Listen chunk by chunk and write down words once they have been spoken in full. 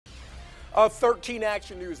A 13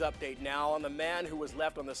 Action News update now on the man who was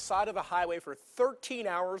left on the side of the highway for 13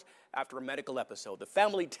 hours after a medical episode. The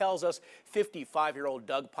family tells us 55-year-old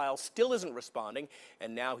Doug Pyle still isn't responding,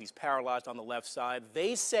 and now he's paralyzed on the left side.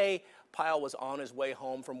 They say Pyle was on his way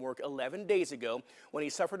home from work 11 days ago when he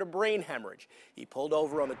suffered a brain hemorrhage. He pulled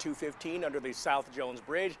over on the 215 under the South Jones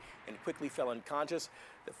Bridge and quickly fell unconscious.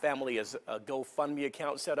 The family has a GoFundMe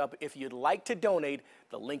account set up. If you'd like to donate,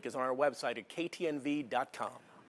 the link is on our website at KTNV.com.